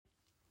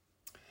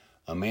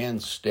A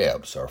man's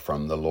steps are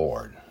from the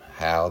Lord.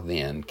 How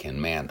then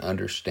can man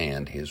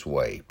understand his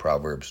way?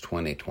 Proverbs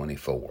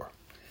 20:24.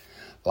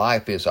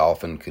 Life is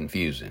often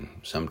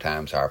confusing.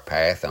 Sometimes our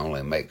path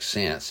only makes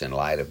sense in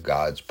light of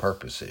God's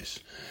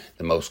purposes.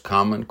 The most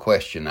common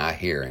question I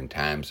hear in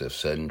times of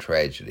sudden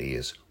tragedy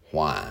is,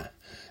 why?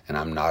 And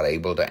I'm not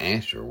able to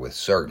answer with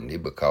certainty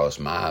because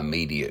my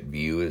immediate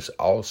view is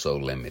also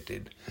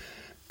limited.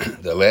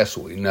 The less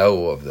we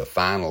know of the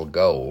final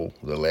goal,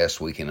 the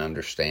less we can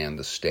understand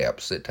the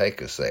steps that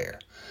take us there.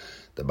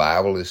 The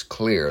Bible is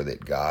clear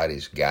that God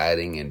is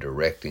guiding and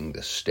directing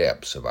the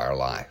steps of our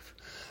life.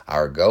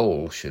 Our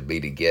goal should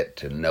be to get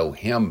to know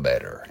Him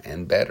better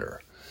and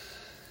better.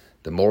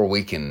 The more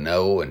we can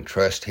know and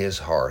trust His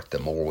heart, the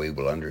more we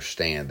will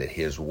understand that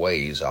His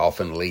ways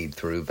often lead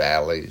through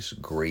valleys,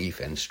 grief,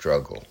 and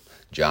struggle.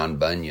 John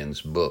Bunyan's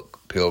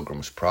book,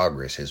 Pilgrim's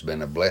Progress, has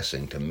been a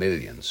blessing to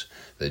millions.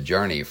 The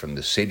journey from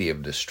the city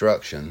of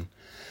destruction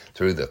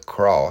through the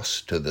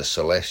cross to the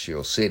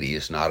celestial city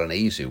is not an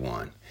easy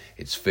one.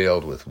 It's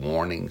filled with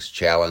warnings,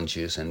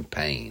 challenges, and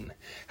pain.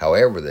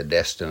 However, the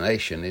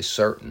destination is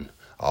certain.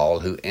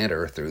 All who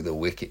enter through the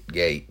wicket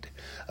gate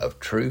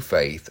of true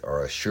faith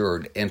are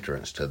assured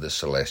entrance to the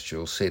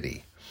celestial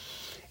city.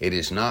 It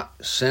is not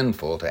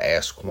sinful to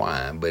ask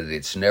why, but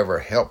it's never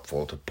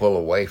helpful to pull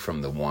away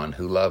from the one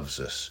who loves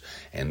us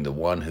and the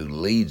one who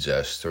leads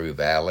us through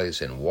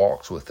valleys and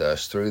walks with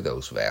us through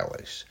those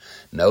valleys.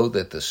 Know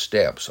that the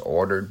steps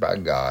ordered by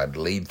God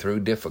lead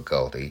through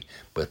difficulty,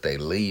 but they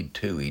lead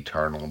to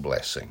eternal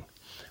blessing.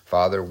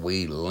 Father,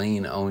 we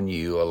lean on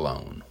You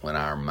alone when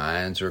our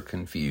minds are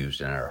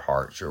confused and our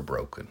hearts are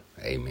broken.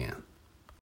 Amen.